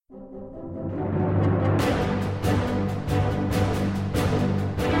Welcome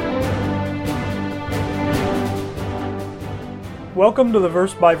to the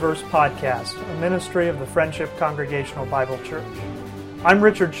Verse by Verse podcast, a ministry of the Friendship Congregational Bible Church. I'm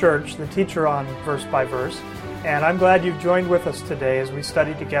Richard Church, the teacher on Verse by Verse, and I'm glad you've joined with us today as we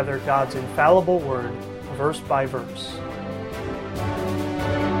study together God's infallible Word, verse by verse.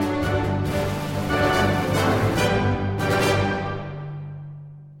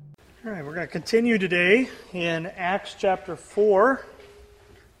 All right, we're going to continue today in Acts chapter 4,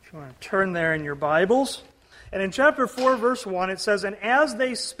 if you want to turn there in your Bibles. And in chapter 4, verse 1, it says, "And as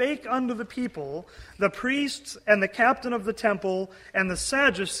they spake unto the people, the priests and the captain of the temple and the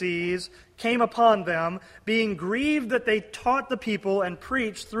Sadducees came upon them, being grieved that they taught the people and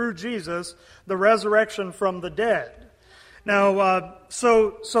preached through Jesus the resurrection from the dead." Now,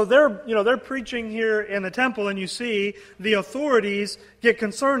 so they're preaching here in the temple, and you see the authorities get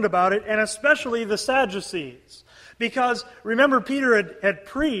concerned about it, and especially the Sadducees, because remember Peter had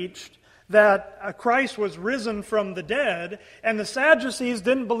preached that Christ was risen from the dead, and the Sadducees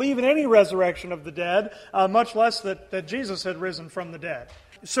didn't believe in any resurrection of the dead, much less that Jesus had risen from the dead.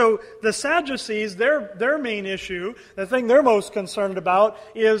 So the Sadducees, their main issue, the thing they're most concerned about,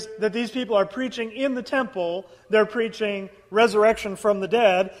 is that these people are preaching in the temple, they're preaching resurrection from the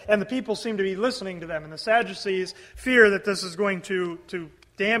dead, and the people seem to be listening to them. And the Sadducees fear that this is going to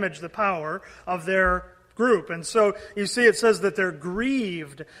damage the power of their group. And so you see it says that they're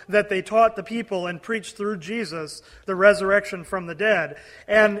grieved that they taught the people and preached through Jesus the resurrection from the dead.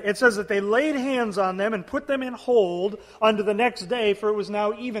 And it says that they laid hands on them and put them in hold unto the next day, for it was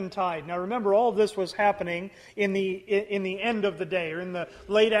now eventide. Now remember, all of this was happening in the end of the day, or in the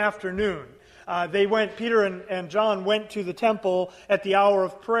late afternoon. Peter and John went to the temple at the hour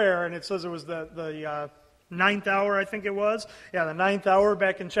of prayer, and it says it was the ninth hour, I think it was. Yeah, the ninth hour,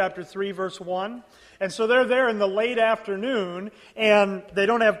 back in chapter 3, verse 1. And so they're there in the late afternoon, and they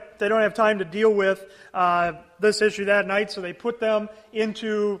don't have time to deal with this issue that night, so they put them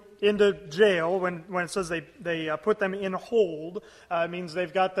into jail. When it says they put them in hold, it means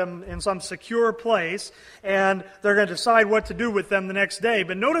they've got them in some secure place, and they're going to decide what to do with them the next day.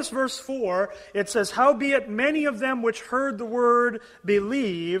 But notice verse 4, it says, "Howbeit many of them which heard the word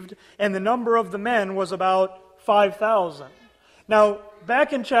believed, and the number of the men was about 5,000. Now,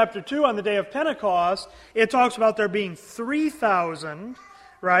 back in chapter 2, on the day of Pentecost, it talks about there being 3,000,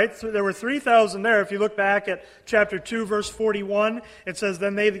 right? So there were 3,000 there. If you look back at chapter 2, verse 41, it says,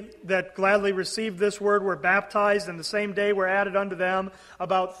 "Then they that gladly received this word were baptized, and the same day were added unto them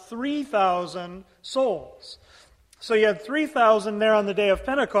about 3,000 souls." So you had 3,000 there on the day of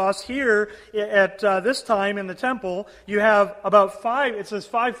Pentecost. Here, at this time in the temple, you have about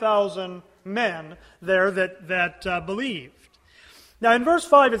 5,000 men there that believed. Now in verse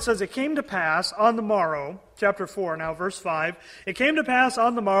 5 it says, "It came to pass on the morrow," chapter 4 now, verse 5, "It came to pass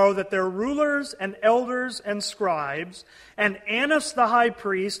on the morrow that their rulers and elders and scribes, and Annas the high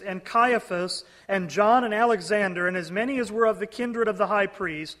priest, and Caiaphas, and John and Alexander, and as many as were of the kindred of the high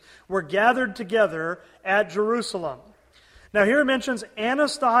priest, were gathered together at Jerusalem." Now here it mentions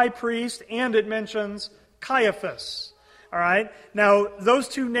Annas the high priest, and it Caiaphas. All right? Now those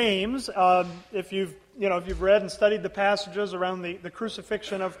two names, if you've read and studied the passages around the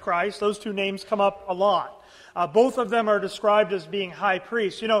crucifixion of Christ, those two names come up a lot. Both of them are described as being high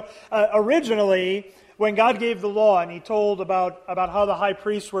priests. Originally, when God gave the law and He told about how the high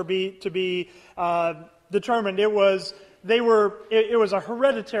priests were to be determined, it was a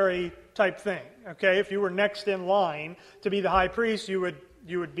hereditary type thing. Okay, if you were next in line to be the high priest, you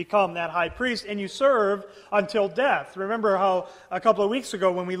would become that high priest, and you served until death. Remember how a couple of weeks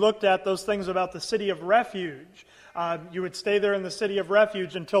ago when we looked at those things about the city of refuge, you would stay there in the city of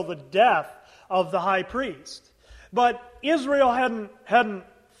refuge until the death of the high priest. But Israel hadn't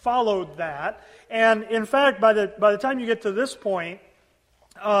followed that, and in fact, by the time you get to this point,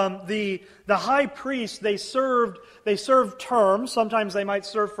 the high priests, they served terms. Sometimes they might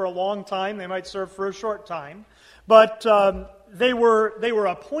serve for a long time, they might serve for a short time, but they were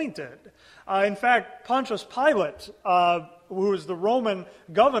appointed. In fact, Pontius Pilate, who was the Roman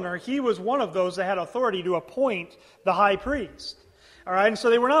governor, he was one of those that had authority to appoint the high priest. All right, and so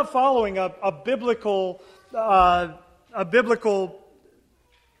they were not following a biblical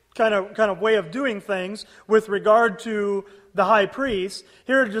kind of way of doing things with regard to the high priest.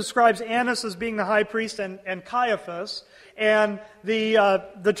 Here it describes Annas as being the high priest and Caiaphas. And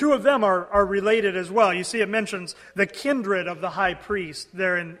the two of them are related as well. You see it mentions the kindred of the high priest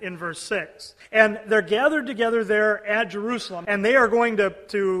there in verse 6. And they're gathered together there at Jerusalem, and they are going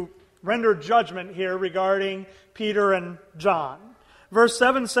to render judgment here regarding Peter and John. Verse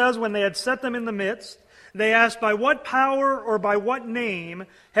 7 says, when they had set them in the midst, they asked, by what power or by what name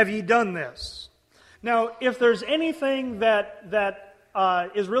have ye done this? Now, if there's anything that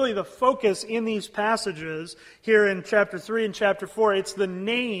is really the focus in these passages here in chapter 3 and chapter 4, it's the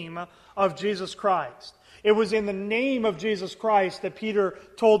name of Jesus Christ. It was in the name of Jesus Christ that Peter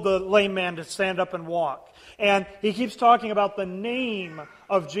told the lame man to stand up and walk. And he keeps talking about the name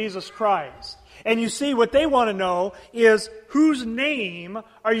of Jesus Christ. And you see, what they want to know is, whose name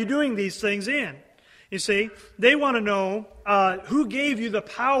are you doing these things in? You see, they want to know who gave you the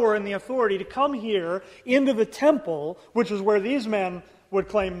power and the authority to come here into the temple, which is where these men would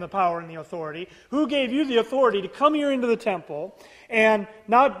claim the power and the authority. Who gave you the authority to come here into the temple and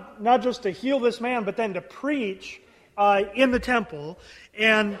not just to heal this man, but then to preach in the temple?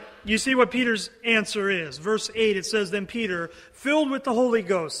 And you see what Peter's answer is. Verse 8, it says, then Peter, filled with the Holy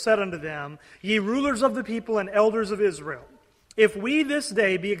Ghost, said unto them, ye rulers of the people and elders of Israel, if we this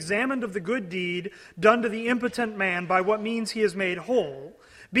day be examined of the good deed done to the impotent man by what means he is made whole,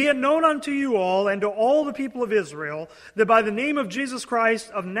 be it known unto you all and to all the people of Israel that by the name of Jesus Christ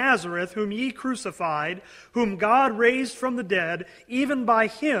of Nazareth, whom ye crucified, whom God raised from the dead, even by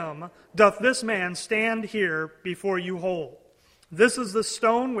him doth this man stand here before you whole. This is the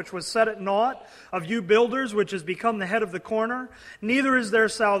stone which was set at naught of you builders, which has become the head of the corner. Neither is there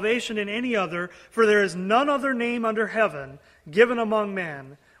salvation in any other, for there is none other name under heaven given among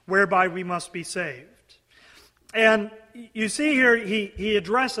men whereby we must be saved. And you see here, he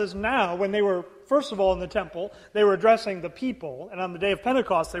addresses now, when they were, first of all, in the temple, they were addressing the people, and on the day of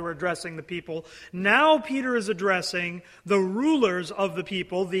Pentecost, they were addressing the people. Now Peter is addressing the rulers of the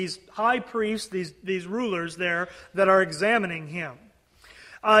people, these high priests, these rulers there that are examining him.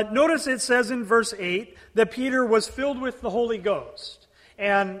 Notice it says in verse 8 that Peter was filled with the Holy Ghost.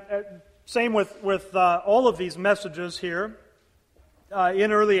 And same with all of these messages here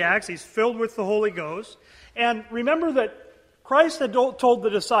in early Acts. He's filled with the Holy Ghost. And remember that Christ had told the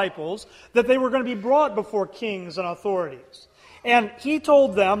disciples that they were going to be brought before kings and authorities. And he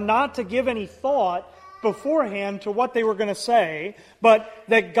told them not to give any thought beforehand to what they were going to say, but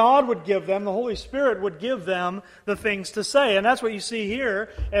that God would give them, the Holy Spirit would give them the things to say. And that's what you see here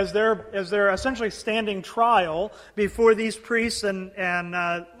as they're essentially standing trial before these priests and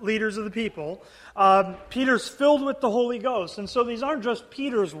leaders of the people. Peter's filled with the Holy Ghost. And so these aren't just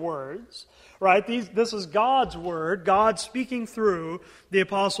Peter's words, right? This is God's word, God speaking through the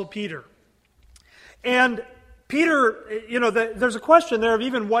Apostle Peter. And Peter, there's a question there of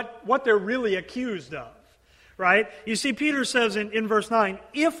even what they're really accused of, right? You see, Peter says in verse 9,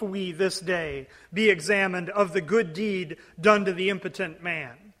 if we this day be examined of the good deed done to the impotent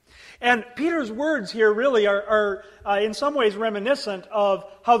man. And Peter's words here really are in some ways reminiscent of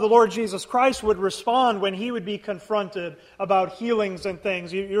how the Lord Jesus Christ would respond when he would be confronted about healings and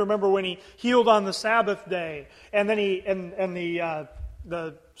things. You remember when he healed on the Sabbath day, and then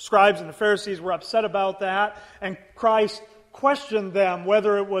the scribes and the Pharisees were upset about that, and Christ questioned them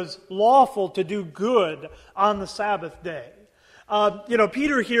whether it was lawful to do good on the Sabbath day.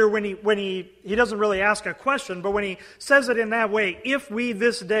 Peter here, when he doesn't really ask a question, but when he says it in that way, if we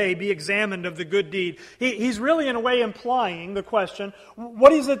this day be examined of the good deed, he's really in a way implying the question,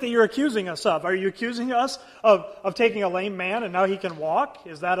 what is it that you're accusing us of? Are you accusing us of taking a lame man and now he can walk?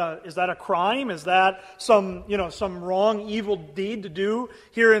 Is that a crime? Is that some wrong, evil deed to do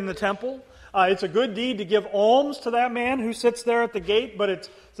here in the temple? It's a good deed to give alms to that man who sits there at the gate, but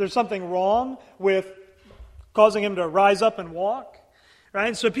there's something wrong with causing him to rise up and walk.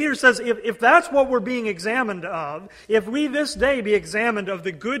 Right? So Peter says, if that's what we're being examined of, if we this day be examined of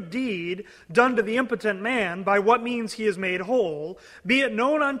the good deed done to the impotent man, by what means he is made whole, be it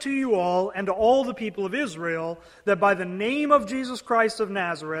known unto you all and to all the people of Israel, that by the name of Jesus Christ of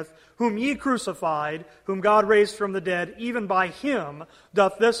Nazareth, whom ye crucified, whom God raised from the dead, even by him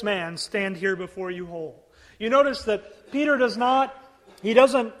doth this man stand here before you whole. You notice that Peter doesn't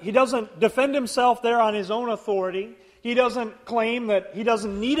defend himself there on his own authority. He doesn't claim that he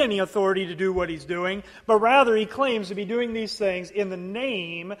doesn't need any authority to do what he's doing, but rather he claims to be doing these things in the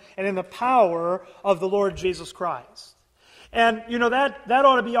name and in the power of the Lord Jesus Christ. And, that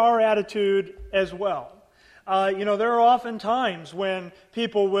ought to be our attitude as well. There are often times when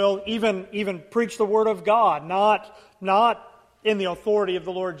people will even preach the Word of God, not in the authority of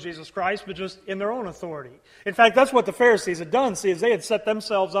the Lord Jesus Christ, but just in their own authority. In fact, that's what the Pharisees had done. See, they had set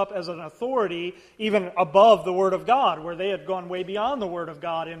themselves up as an authority even above the Word of God, where they had gone way beyond the Word of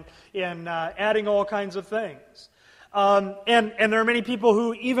God in adding all kinds of things. And there are many people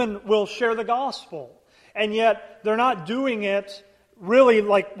who even will share the gospel, and yet they're not doing it really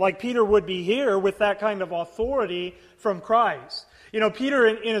like Peter would be here with that kind of authority from Christ. Peter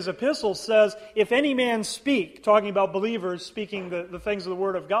in his epistle says, if any man speak, talking about believers speaking the things of the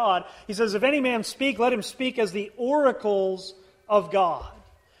Word of God, he says, if any man speak, let him speak as the oracles of God.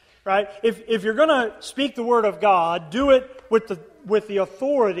 Right? If you're going to speak the Word of God, do it with the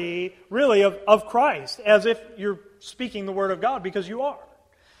authority, really, of Christ, as if you're speaking the Word of God, because you are.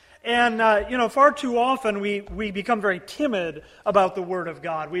 And, far too often we become very timid about the Word of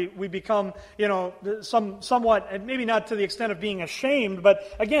God. We become, somewhat, maybe not to the extent of being ashamed,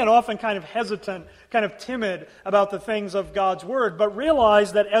 but again, often kind of hesitant, kind of timid about the things of God's Word. But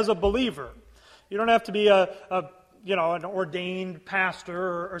realize that as a believer, you don't have to be an ordained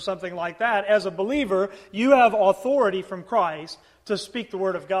pastor or something like that. As a believer, you have authority from Christ to speak the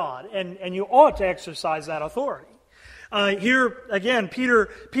Word of God, and you ought to exercise that authority. Here, again, Peter,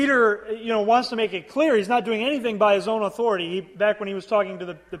 wants to make it clear he's not doing anything by his own authority. Back when he was talking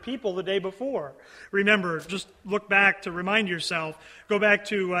to the people the day before. Remember, just look back to remind yourself. Go back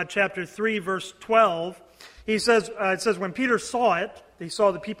to chapter 3, verse 12. He says, it says, when Peter saw it, he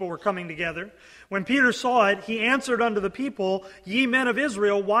saw the people were coming together. When Peter saw it, he answered unto the people, Ye men of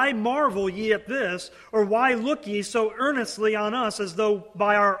Israel, why marvel ye at this? Or why look ye so earnestly on us, as though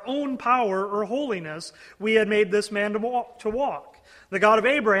by our own power or holiness we had made this man to walk? The God of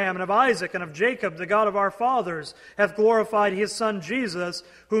Abraham and of Isaac and of Jacob, the God of our fathers, hath glorified his Son Jesus,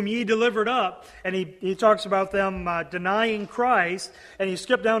 whom ye delivered up. And he talks about them denying Christ. And you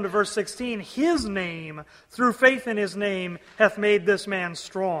skip down to verse 16. His name, through faith in his name, hath made this man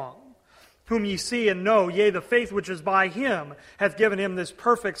strong, whom ye see and know, yea, the faith which is by him hath given him this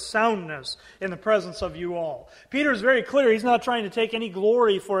perfect soundness in the presence of you all. Peter is very clear. He's not trying to take any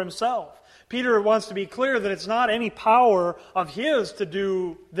glory for himself. Peter wants to be clear that it's not any power of his to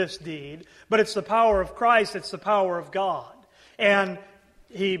do this deed, but it's the power of Christ, it's the power of God. And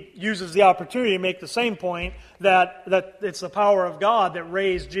he uses the opportunity to make the same point that it's the power of God that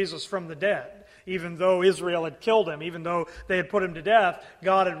raised Jesus from the dead. Even though Israel had killed him, even though they had put him to death,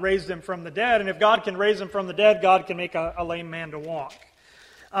 God had raised him from the dead. And if God can raise him from the dead, God can make a lame man to walk.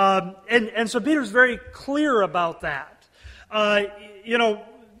 And so Peter's very clear about that.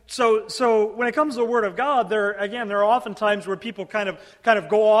 So when it comes to the Word of God, there are often times where people kind of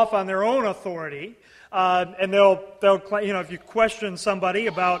go off on their own authority. And they'll if you question somebody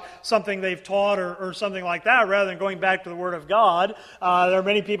about something they've taught or something like that, rather than going back to the Word of God, there are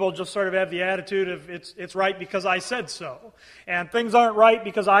many people just sort of have the attitude of it's right because I said so. And things aren't right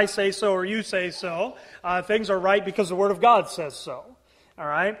because I say so or you say so. Things are right because the Word of God says so. All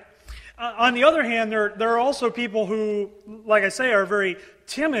right? On the other hand, there are also people who, like I say, are very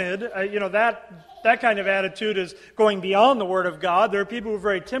timid. That kind of attitude is going beyond the Word of God. There are people who are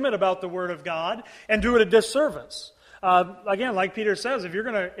very timid about the Word of God and do it a disservice. Again, like Peter says, if you're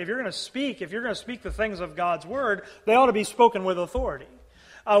going to speak the things of God's Word, they ought to be spoken with authority.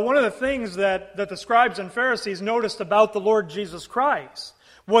 One of the things that the scribes and Pharisees noticed about the Lord Jesus Christ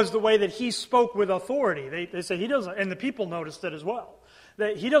was the way that he spoke with authority. They say he doesn't, and the people noticed it as well.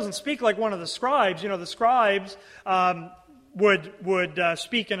 That he doesn't speak like one of the scribes. The scribes would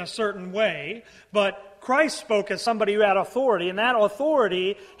speak in a certain way, but Christ spoke as somebody who had authority, and that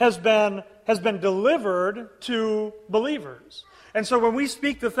authority has been delivered to believers. And so when we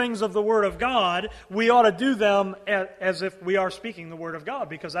speak the things of the Word of God, we ought to do them as if we are speaking the Word of God,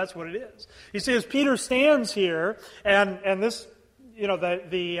 because that's what it is. You see, as Peter stands here, and this,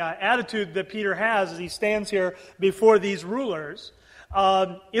 the attitude that Peter has as he stands here before these rulers,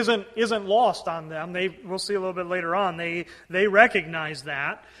 isn't lost on them. We'll see a little bit later on. They recognize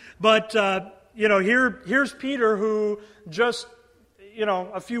that. But here's Peter, who just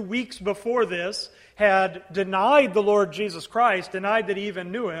a few weeks before this had denied the Lord Jesus Christ, denied that he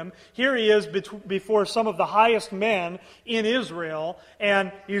even knew him. Here he is before some of the highest men in Israel,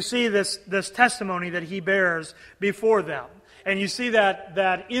 and you see this testimony that he bears before them. And you see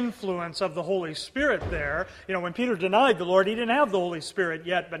that influence of the Holy Spirit there. When Peter denied the Lord, he didn't have the Holy Spirit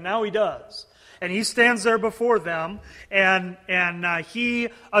yet, but now he does. And he stands there before them, and he,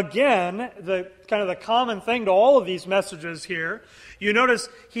 again, the common thing to all of these messages here, you notice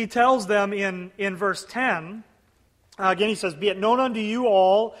he tells them in verse 10, again he says, Be it known unto you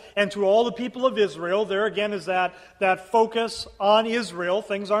all, and to all the people of Israel. There again is that focus on Israel.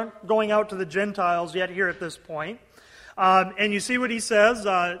 Things aren't going out to the Gentiles yet here at this point. And you see what he says,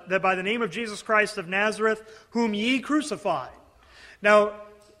 that by the name of Jesus Christ of Nazareth, whom ye crucified. Now,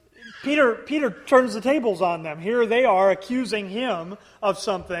 Peter turns the tables on them. Here they are accusing him of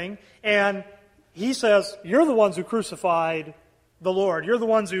something, and he says, you're the ones who crucified the Lord. You're the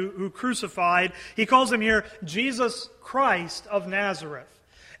ones who crucified. He calls him here Jesus Christ of Nazareth.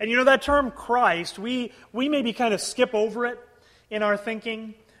 And that term Christ, we maybe kind of skip over it in our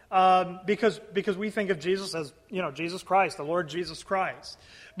thinking because we think of Jesus as, Jesus Christ, the Lord Jesus Christ.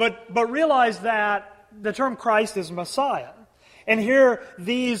 But realize that the term Christ is Messiah. And here,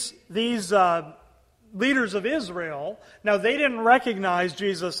 these leaders of Israel, now they didn't recognize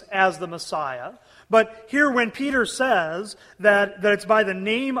Jesus as the Messiah, but here when Peter says that it's by the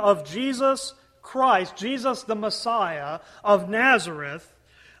name of Jesus Christ, Jesus the Messiah of Nazareth,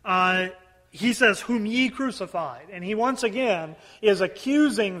 he says, whom ye crucified. And he once again is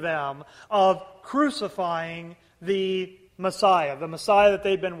accusing them of crucifying the Messiah that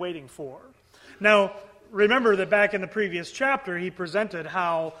they'd been waiting for. Now, remember that back in the previous chapter, he presented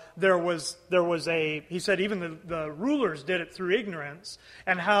how there was he said even the rulers did it through ignorance,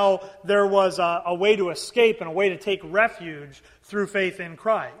 and how there was a way to escape and a way to take refuge through faith in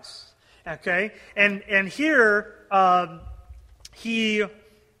Christ. Okay? And here, he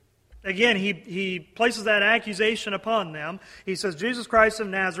places that accusation upon them. He says, Jesus Christ of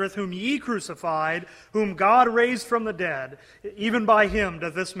Nazareth, whom ye crucified, whom God raised from the dead, even by him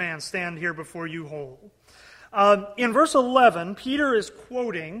doth this man stand here before you whole. In verse 11, Peter is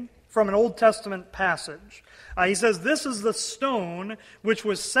quoting from an Old Testament passage. He says, this is the stone which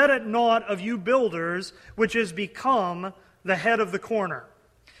was set at naught of you builders, which is become the head of the corner.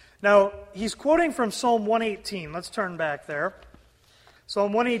 Now, he's quoting from Psalm 118. Let's turn back there.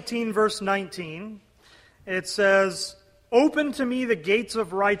 Psalm 118, verse 19. It says, open to me the gates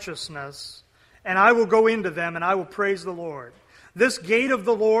of righteousness, and I will go into them, and I will praise the Lord. This gate of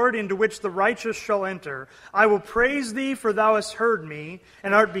the Lord into which the righteous shall enter. I will praise thee, for thou hast heard me,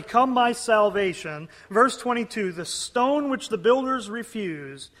 and art become my salvation. Verse 22, the stone which the builders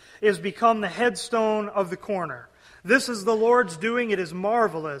refused is become the headstone of the corner. This is the Lord's doing, it is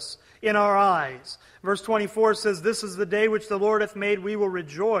marvelous in our eyes. Verse 24 says, this is the day which the Lord hath made, we will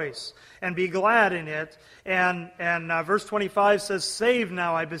rejoice and be glad in it. And verse 25 says, save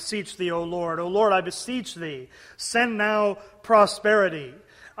now, I beseech thee, O Lord. O Lord, I beseech thee, send now prosperity.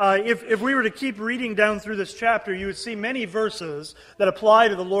 If we were to keep reading down through this chapter, you would see many verses that apply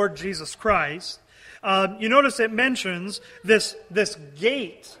to the Lord Jesus Christ. You notice it mentions this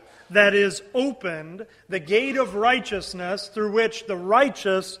gate that is opened, the gate of righteousness through which the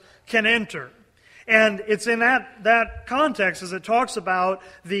righteous can enter. And it's in that context as it talks about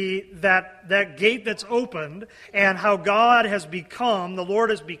that gate that's opened and how God has become, the Lord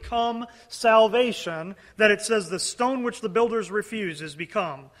has become salvation, that it says the stone which the builders refused has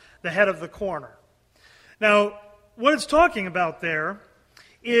become the head of the corner. Now, what it's talking about there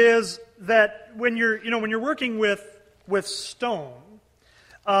is that when you're working with stone,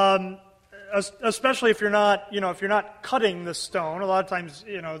 especially if you're not cutting the stone, a lot of times,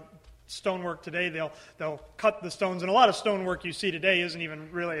 stonework today, they'll cut the stones, and a lot of stonework you see today isn't even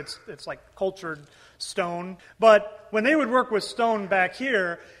really, it's like cultured stone. But when they would work with stone back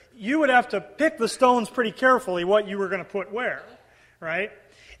here, you would have to pick the stones pretty carefully what you were going to put where, right?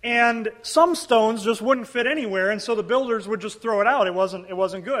 And some stones just wouldn't fit anywhere, and so the builders would just throw it out. It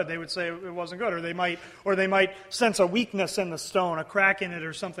wasn't good. They would say it wasn't good, or they might sense a weakness in the stone, a crack in it,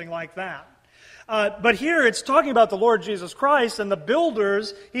 or something like that. But here it's talking about the Lord Jesus Christ, and the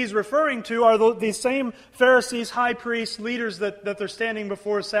builders he's referring to are these same Pharisees, high priests, leaders that they're standing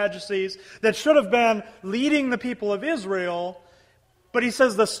before, Sadducees, that should have been leading the people of Israel. But he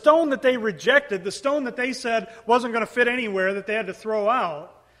says the stone that they rejected, the stone that they said wasn't going to fit anywhere, that they had to throw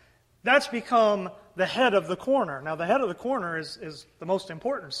out, that's become the head of the corner. Now, the head of the corner is the most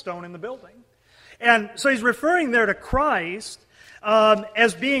important stone in the building. And so he's referring there to Christ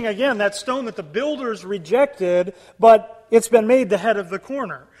as being, again, that stone that the builders rejected, but it's been made the head of the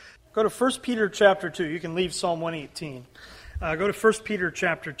corner. Go to 1 Peter chapter 2. You can leave Psalm 118. Go to 1 Peter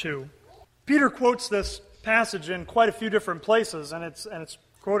chapter 2. Peter quotes this passage in quite a few different places, and it's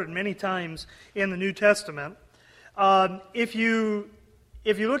quoted many times in the New Testament. If you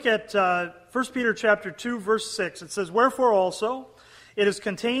look at 1 Peter chapter 2, verse 6, it says, wherefore also it is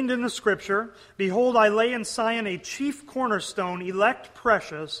contained in the Scripture, behold, I lay in Sion a chief cornerstone, elect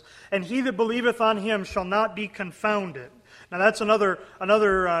precious, and he that believeth on him shall not be confounded. Now that's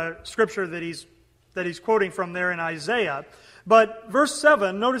another Scripture that he's quoting from there in Isaiah. But verse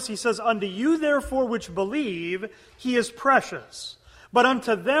 7, notice he says, unto you therefore which believe, he is precious. But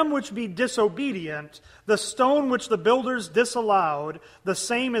unto them which be disobedient, the stone which the builders disallowed, the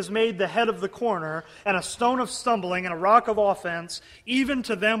same is made the head of the corner, and a stone of stumbling, and a rock of offense, even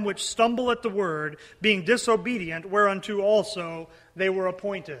to them which stumble at the word, being disobedient, whereunto also they were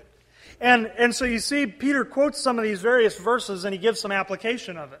appointed. And so you see, Peter quotes some of these various verses, and he gives some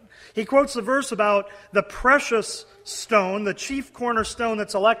application of it. He quotes the verse about the precious stone, the chief cornerstone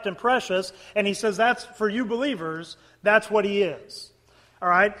that's elect and precious, and he says that's for you believers. That's what he is. All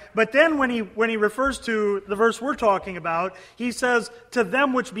right? But then when he refers to the verse we're talking about, he says, to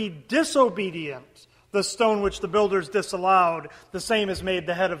them which be disobedient, the stone which the builders disallowed, the same is made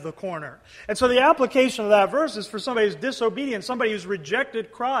the head of the corner. And so the application of that verse is for somebody who's disobedient, somebody who's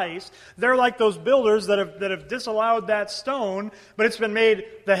rejected Christ. They're like those builders that have disallowed that stone, but it's been made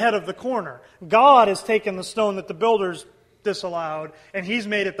the head of the corner. God has taken the stone that the builders disallowed, and he's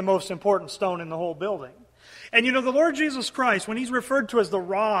made it the most important stone in the whole building. And you know, the Lord Jesus Christ, when he's referred to as the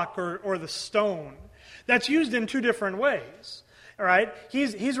rock or the stone, that's used in two different ways. All right,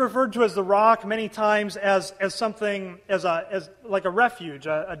 he's referred to as the rock many times as something as like a refuge,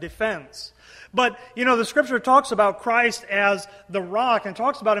 a defense. But you know, the Scripture talks about Christ as the rock and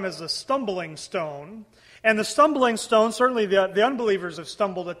talks about him as the stumbling stone. And the stumbling stone, certainly the unbelievers have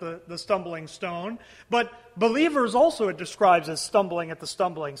stumbled at the stumbling stone, but believers also it describes as stumbling at the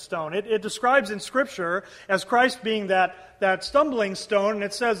stumbling stone. It describes in Scripture as Christ being that stumbling stone, and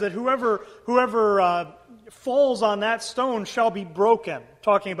it says that whoever falls on that stone shall be broken.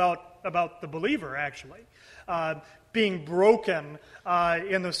 Talking about the believer, actually. Being broken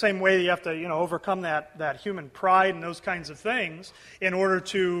in the same way that you have to overcome that human pride and those kinds of things in order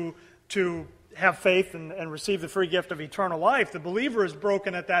to have faith and receive the free gift of eternal life. The believer is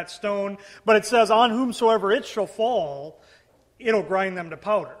broken at that stone, but it says, on whomsoever it shall fall, it'll grind them to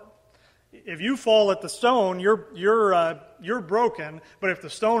powder. If you fall at the stone, you're broken, but if the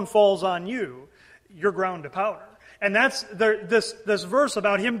stone falls on you, you're ground to powder. And that's this verse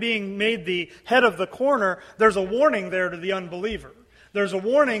about him being made the head of the corner. There's a warning there to the unbeliever. There's a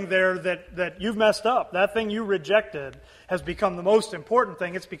warning there that you've messed up. That thing you rejected has become the most important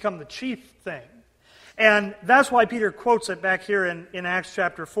thing. It's become the chief thing. And that's why Peter quotes it back here in Acts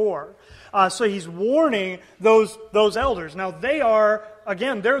chapter 4. So he's warning those elders. Now they're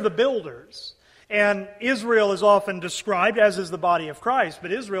the builders. And Israel is often described, as is the body of Christ,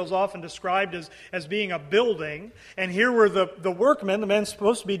 but Israel is often described as being a building. And here were the workmen, the men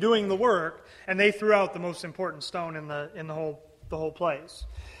supposed to be doing the work, and they threw out the most important stone in the whole place.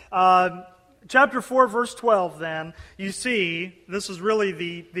 Chapter 4, verse 12, then, you see, this is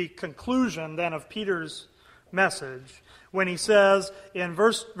really the conclusion, then, of Peter's message, when he says, in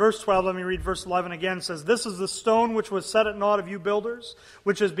verse 12, let me read verse 11 again, it says, "This is the stone which was set at naught of you builders,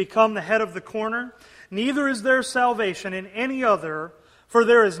 which has become the head of the corner. Neither is there salvation in any other, for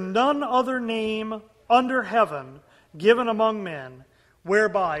there is none other name under heaven given among men,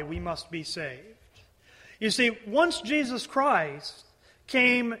 whereby we must be saved." You see, once Jesus Christ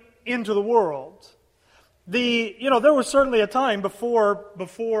came into the world, there was certainly a time before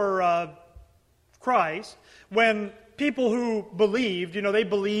Christ when people who believed, they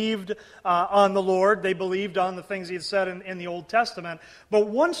believed on the Lord, they believed on the things he had said in the Old Testament. But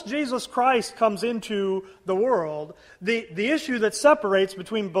once Jesus Christ comes into the world, the issue that separates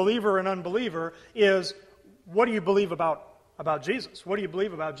between believer and unbeliever is, what do you believe about Jesus? What do you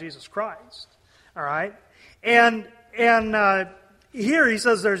believe about Jesus Christ? All right? And here he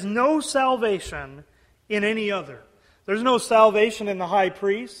says there's no salvation in any other. There's no salvation in the high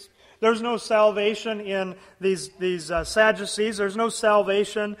priest. There's no salvation in these Sadducees. There's no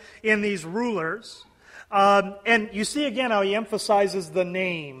salvation in these rulers. And you see again how he emphasizes the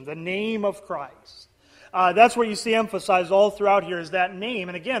name of Christ. That's what you see emphasized all throughout here, is that name.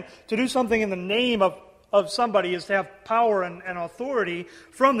 And again, to do something in the name of somebody is to have power and authority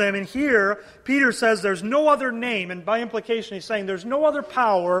from them. And here, Peter says there's no other name, and by implication he's saying there's no other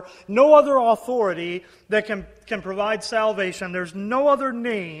power, no other authority that can provide salvation. There's no other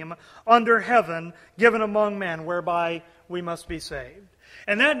name under heaven given among men whereby we must be saved.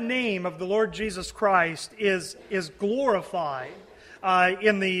 And that name of the Lord Jesus Christ is glorified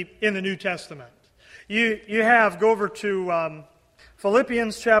in the New Testament. Go over to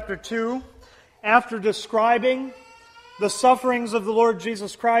Philippians chapter 2. After describing the sufferings of the Lord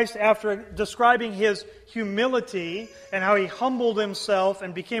Jesus Christ, after describing his humility and how he humbled himself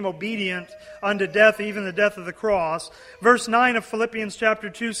and became obedient unto death, even the death of the cross, verse 9 of Philippians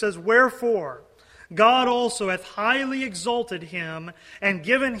chapter 2 says, "Wherefore God also hath highly exalted him, and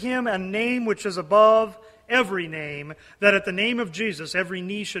given him a name which is above every name, that at the name of Jesus every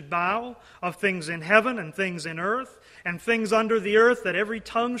knee should bow, of things in heaven and things in earth, and things under the earth, that every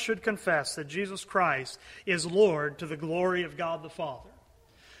tongue should confess that Jesus Christ is Lord, to the glory of God the Father."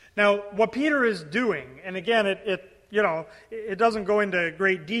 Now, what Peter is doing, and again, it doesn't go into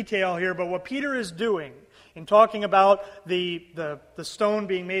great detail here, but what Peter is doing in talking about the stone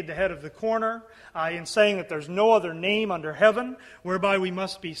being made the head of the corner, in saying that there's no other name under heaven whereby we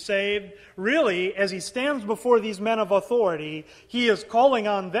must be saved. Really, as he stands before these men of authority, he is calling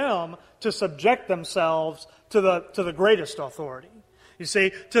on them to subject themselves to the greatest authority. You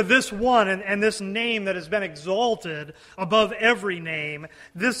see, to this one and this name that has been exalted above every name,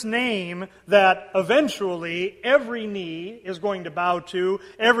 this name that eventually every knee is going to bow to,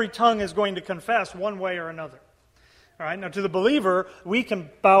 every tongue is going to confess one way or another. All right. Now, to the believer, we can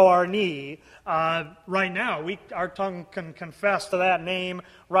bow our knee right now. Our tongue can confess to that name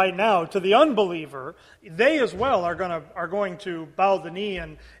right now. To the unbeliever, they as well are going to bow the knee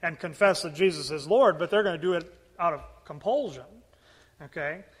and confess that Jesus is Lord, but they're going to do it out of compulsion.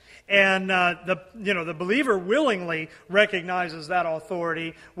 Okay, and the believer willingly recognizes that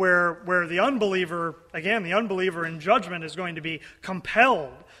authority, where the unbeliever in judgment is going to be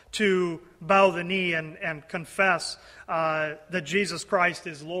compelled to bow the knee and confess that Jesus Christ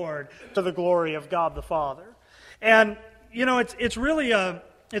is Lord to the glory of God the Father. And it's really a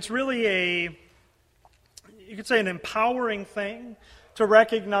you could say an empowering thing to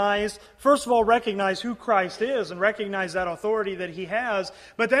recognize who Christ is and recognize that authority that he has,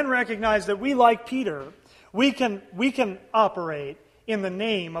 but then recognize that we, like Peter, we can operate in the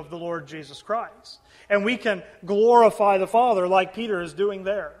name of the Lord Jesus Christ. And we can glorify the Father like Peter is doing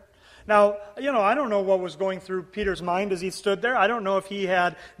there. Now, I don't know what was going through Peter's mind as he stood there. I don't know if he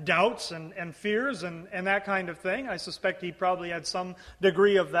had doubts and fears and that kind of thing. I suspect he probably had some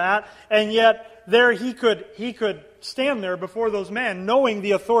degree of that. And yet, there he could stand there before those men, knowing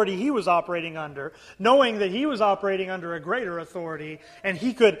the authority he was operating under, knowing that he was operating under a greater authority, and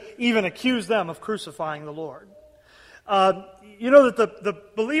he could even accuse them of crucifying the Lord. That the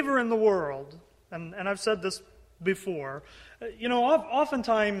believer in the world, and I've said this before,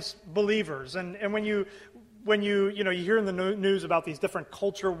 oftentimes believers, and when you hear in the news about these different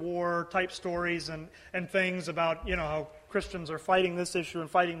culture war type stories and things about how Christians are fighting this issue and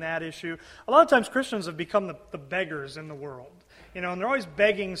fighting that issue, a lot of times Christians have become the beggars in the world. And they're always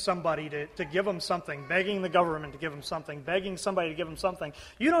begging somebody to give them something, begging the government to give them something, begging somebody to give them something.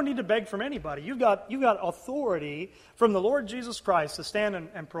 You don't need to beg from anybody. You've got authority from the Lord Jesus Christ to stand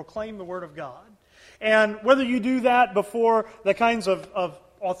and proclaim the Word of God. And whether you do that before the kinds of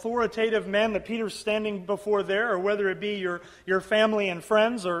authoritative men that Peter's standing before there, or whether it be your family and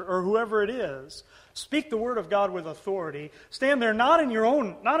friends or whoever it is, speak the Word of God with authority. Stand there not in your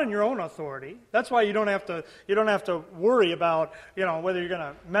own authority. That's why you don't have to worry about whether you're going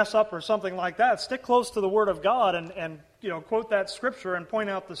to mess up or something like that. Stick close to the Word of God and quote that Scripture and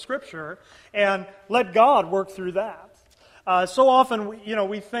point out the Scripture and let God work through that. So often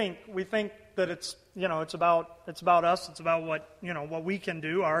we think that it's about us, it's about what we can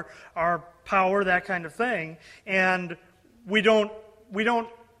do, our power, that kind of thing, and we don't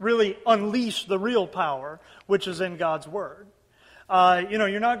really unleash the real power which is in God's Word.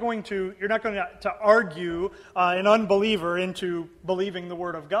 You're not going to argue an unbeliever into believing the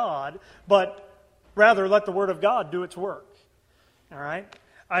Word of God, but rather let the Word of God do its work. All right,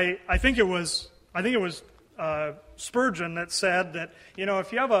 I think it was Spurgeon that said that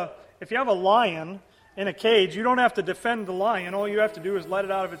if you have a lion in a cage, you don't have to defend the lion. All you have to do is let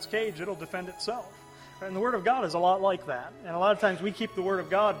it out of its cage. It'll defend itself. And the Word of God is a lot like that. And a lot of times we keep the Word of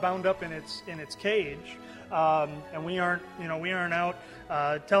God bound up in its cage, and we aren't out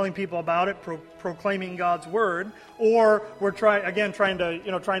telling people about it, proclaiming God's Word, or we're trying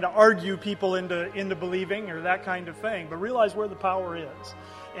to argue people into believing or that kind of thing. But realize where the power is,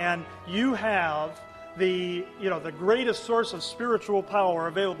 and you have the greatest source of spiritual power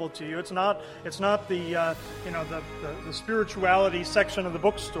available to you. It's not the spirituality section of the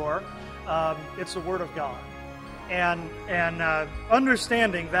bookstore. It's the Word of God, and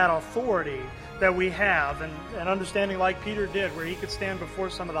understanding that authority that we have, and understanding like Peter did, where he could stand before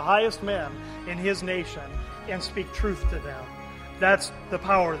some of the highest men in his nation and speak truth to them. That's the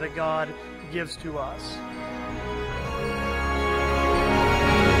power that God gives to us.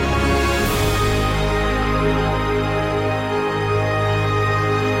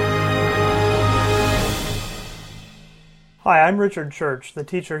 Hi, I'm Richard Church, the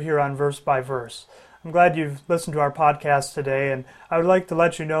teacher here on Verse by Verse. I'm glad you've listened to our podcast today, and I would like to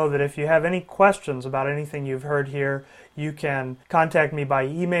let you know that if you have any questions about anything you've heard here, you can contact me by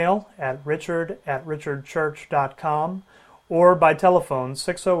email at richard@richardchurch.com or by telephone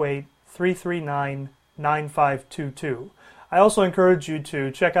 608-339-9522. I also encourage you to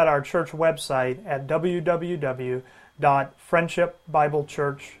check out our church website at www.richardchurch.com.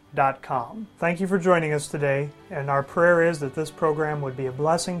 www.friendshipbiblechurch.com. Thank you for joining us today, and our prayer is that this program would be a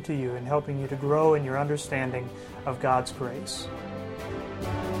blessing to you in helping you to grow in your understanding of God's grace.